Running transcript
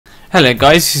Hello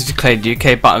guys, this is Declared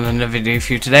UK back with another video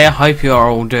for you today. I hope you are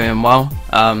all doing well.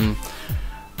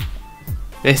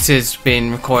 This is being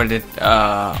recorded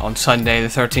on Sunday the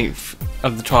 13th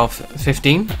of the 12th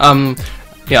 15.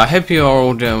 Yeah, I hope you are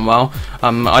all doing well.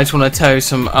 I just want to tell you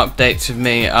some updates of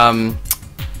me. I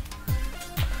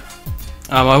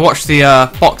watched the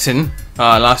boxing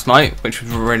last night, which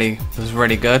was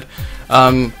really good.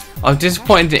 I was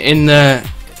disappointed in the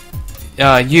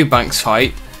Eubanks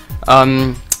fight.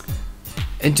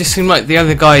 It just seemed like the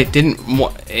other guy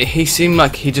he seemed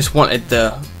like he just wanted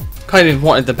the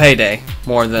payday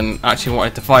more than actually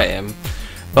wanted to fight him.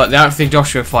 But the Anthony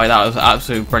Joshua fight, that was an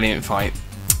absolute brilliant fight.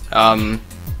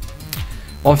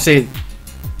 Obviously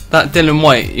that Dylan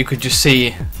White, you could just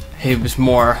see he was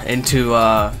more into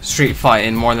street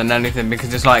fighting more than anything,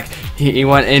 because it's like he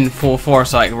went in full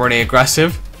force, like really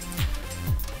aggressive.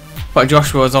 But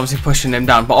Joshua was obviously pushing him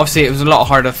down. But obviously it was a lot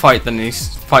harder fight than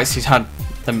these fights he's had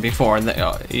than before, and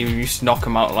he used to knock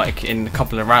him out like in a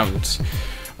couple of rounds.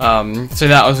 So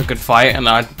that was a good fight, and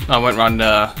I went round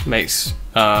to mate's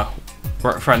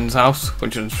friend's house,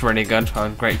 which was really good. I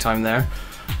had a great time there.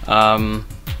 And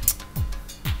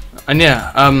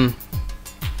yeah,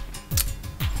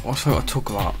 what's I got to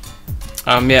talk about?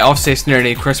 Yeah, obviously it's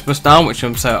nearly Christmas now, which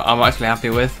I'm actually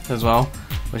happy with as well,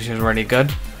 which is really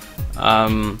good.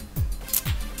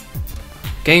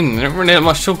 Gaming, there isn't really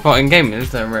much to talk about in gaming,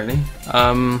 is there really?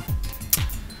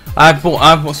 I've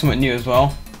bought something new as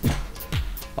well.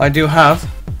 I do have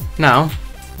now.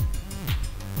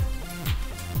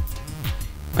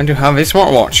 I do have a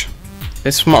smartwatch.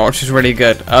 This smartwatch is really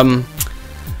good.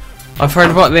 I've heard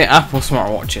about the Apple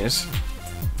smartwatches.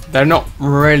 They're not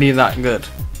really that good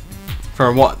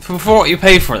for what you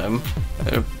pay for them.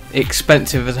 They're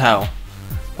expensive as hell.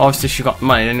 Obviously, if you got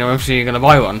money, then obviously you're gonna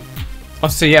buy one.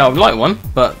 Obviously, yeah, I would like one,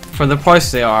 but for the price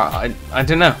they are, I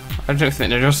don't know. I don't think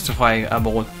they're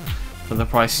justifiable for the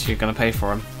price you're gonna pay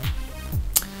for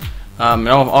them.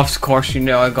 Of course, you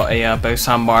know I got a Bose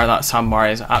soundbar. That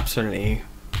soundbar is absolutely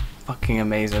fucking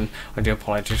amazing. I do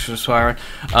apologise for swearing.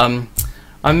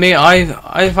 I've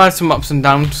had some ups and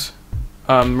downs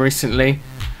recently,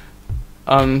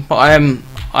 but I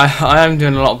am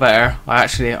doing a lot better.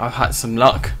 I've had some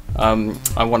luck.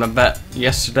 I won a bet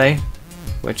yesterday,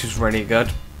 which is really good.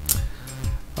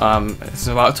 It's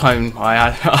about time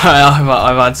I've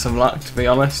had some luck, to be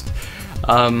honest.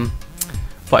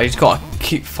 But you just gotta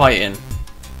keep fighting.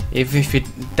 If you're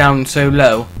down so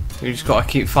low, you just gotta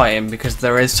keep fighting, because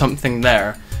there is something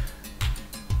there,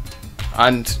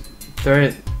 and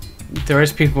there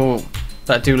is people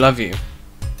that do love you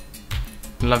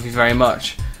very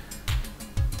much.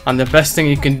 And the best thing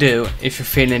you can do if you're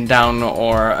feeling down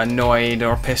or annoyed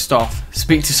or pissed off,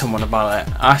 speak to someone about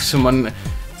it. Ask someone.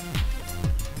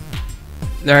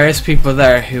 There is people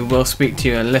there who will speak to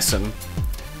you and listen.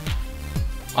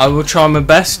 I will try my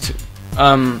best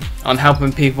on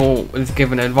helping people with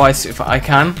giving advice if I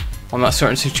can on that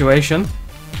certain situation.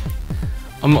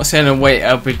 I'm not saying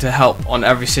I'll be to help on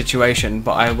every situation,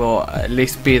 but I will at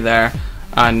least be there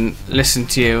and listen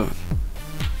to you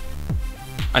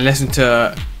and listen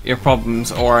to your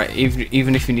problems, or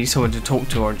even if you need someone to talk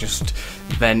to, or just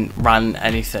rant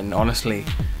anything, honestly,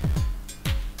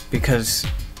 because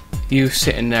you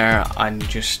sitting there and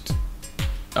just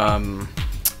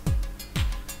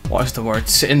what is the word,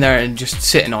 sitting there and just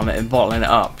sitting on it and bottling it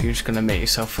up, you're just gonna make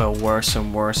yourself feel worse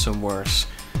and worse and worse.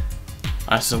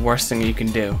 That's the worst thing you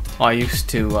can do. I used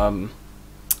to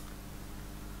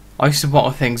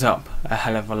bottle things up a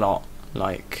hell of a lot,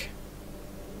 like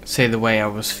say the way I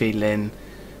was feeling,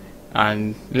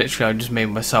 and literally I just made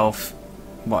myself,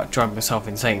 drive myself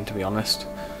insane, to be honest.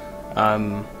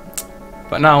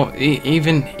 But now,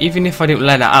 even if I don't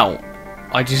let it out,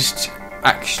 I just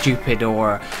act stupid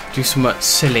or do something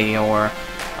silly, or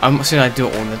I'm not saying I do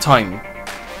it all the time,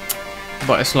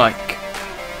 but it's like,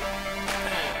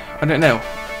 I don't know,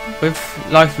 with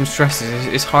life and stresses,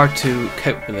 it's hard to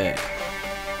cope with it,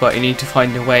 but you need to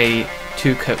find a way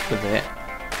to cope with it.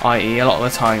 I.e., a lot of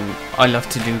the time I love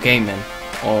to do gaming,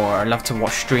 or I love to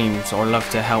watch streams, or I love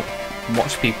to help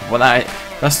watch people. But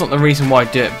that's not the reason why I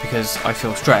do it, because I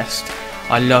feel stressed.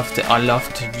 I love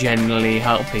to genuinely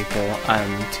help people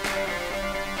and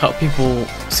help people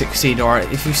succeed, or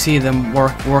if you see them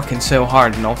working so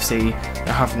hard and obviously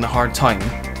they're having a hard time,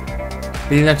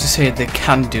 but you have to say they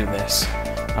can do this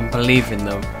and believe in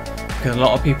them, because a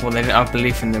lot of people, they don't have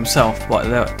belief in themselves. But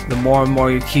the more and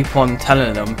more you keep on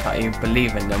telling them that you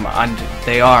believe in them, and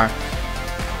they are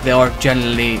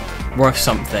generally worth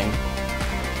something,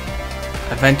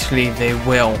 eventually they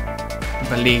will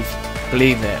believe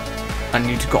it, and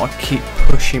you just got to keep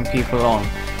pushing people on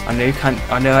I know you can't.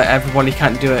 I know everybody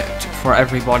can't do it for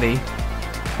everybody,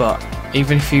 but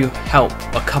even if you help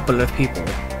a couple of people,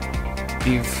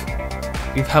 you've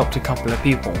helped a couple of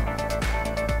people.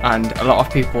 And a lot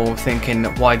of people thinking,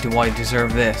 why do I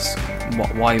deserve this?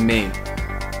 Why me?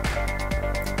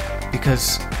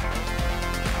 Because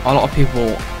a lot of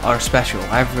people are special.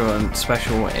 Everyone's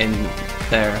special in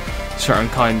their certain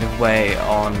kind of way.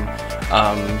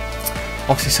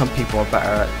 Obviously some people are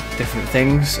better at different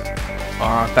things,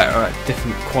 are better at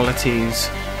different qualities.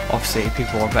 Obviously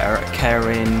people are better at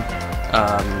caring.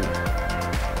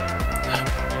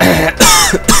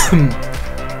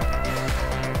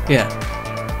 Yeah.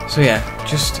 So yeah,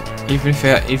 just even if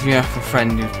you have a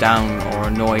friend who's down or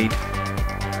annoyed,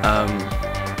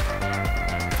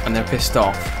 and they're pissed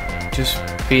off, just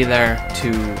be there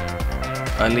to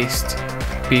at least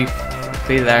be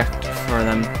there for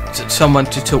them, someone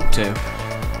to talk to.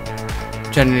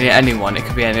 Generally anyone, it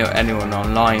could be anyone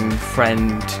online,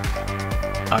 friend,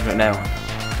 I don't know,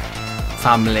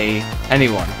 family,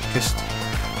 anyone. Just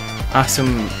ask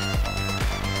them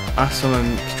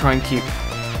and try and keep.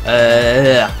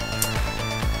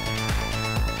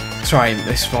 Sorry,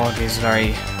 this vlog is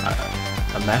very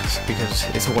a mess because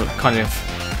it's all kind of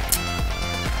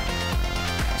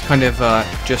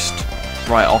just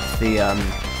right off the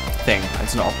thing.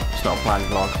 It's not a planned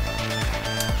vlog.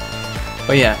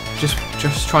 But yeah,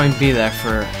 just try and be there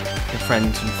for your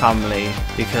friends and family,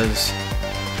 because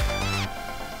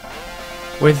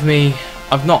with me,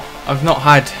 I've not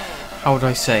had, how would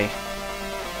I say,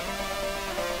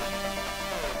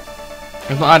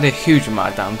 I've not had a huge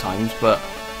amount of downtimes, but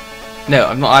no,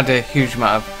 I've not had a huge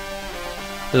amount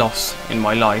of loss in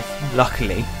my life,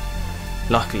 luckily,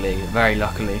 very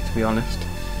luckily, to be honest.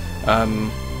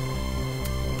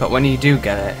 But when you do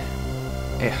get it,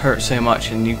 it hurts so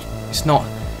much, and it's not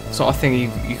a thing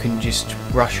you can just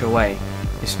brush away.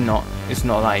 It's not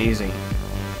that easy.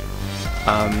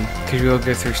 Because you'll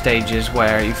go through stages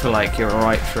where you feel like you're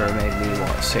alright for maybe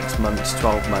 6 months,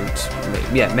 12 months,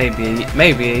 maybe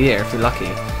a year if you're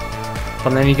lucky.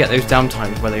 But then you get those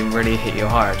downtimes where they really hit you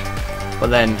hard. But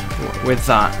then with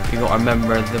that, you got to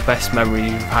remember the best memory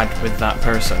you've had with that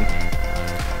person,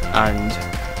 and